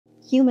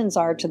Humans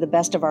are, to the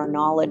best of our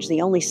knowledge,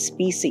 the only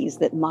species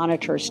that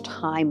monitors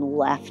time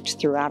left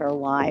throughout our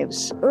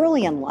lives.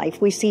 Early in life,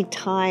 we see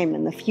time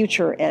and the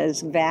future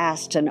as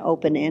vast and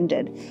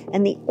open-ended.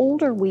 And the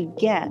older we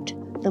get,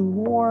 the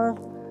more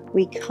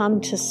we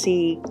come to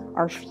see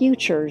our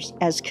futures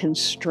as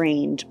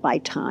constrained by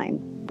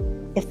time.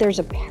 If there's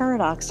a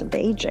paradox of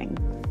aging,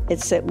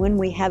 it's that when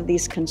we have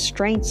these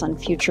constraints on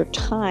future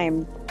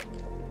time,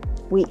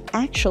 we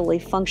actually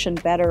function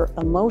better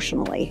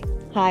emotionally.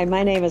 Hi,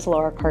 my name is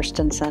Laura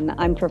Carstensen.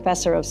 I'm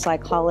professor of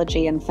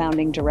psychology and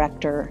founding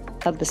director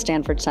of the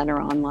Stanford Center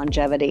on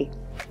Longevity.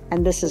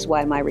 And this is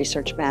why my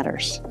research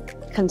matters.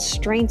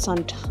 Constraints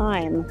on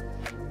time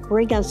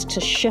bring us to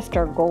shift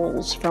our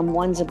goals from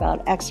ones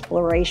about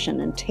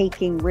exploration and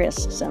taking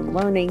risks and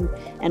learning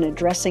and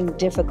addressing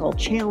difficult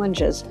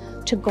challenges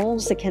to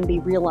goals that can be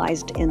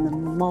realized in the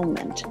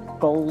moment.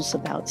 Goals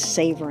about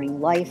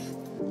savoring life,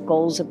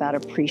 goals about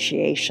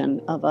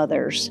appreciation of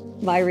others.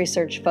 My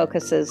research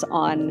focuses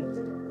on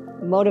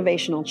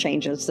motivational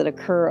changes that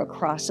occur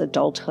across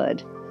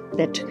adulthood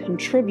that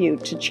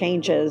contribute to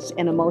changes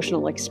in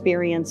emotional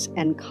experience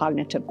and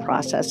cognitive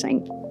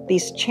processing.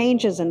 These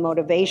changes in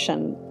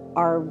motivation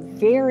are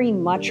very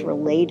much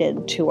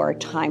related to our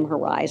time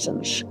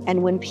horizons.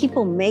 And when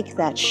people make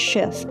that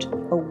shift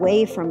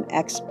away from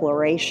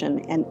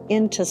exploration and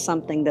into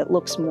something that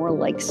looks more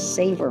like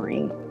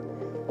savoring,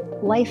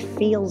 life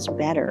feels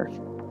better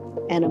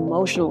and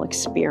emotional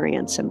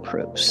experience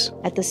improves.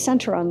 At the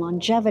Center on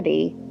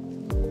Longevity,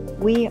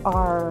 we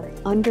are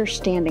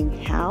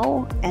understanding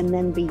how and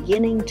then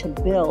beginning to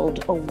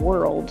build a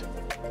world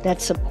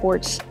that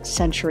supports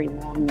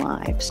century-long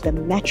lives. The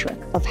metric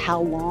of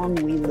how long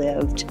we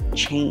lived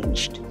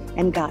changed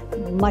and got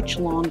much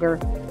longer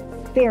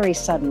very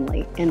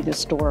suddenly in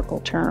historical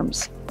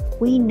terms.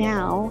 We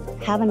now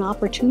have an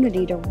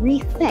opportunity to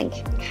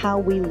rethink how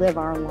we live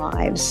our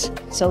lives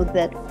so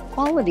that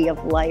quality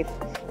of life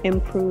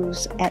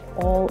improves at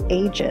all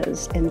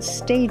ages and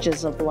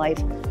stages of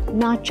life,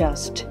 not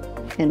just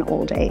in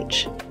old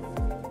age.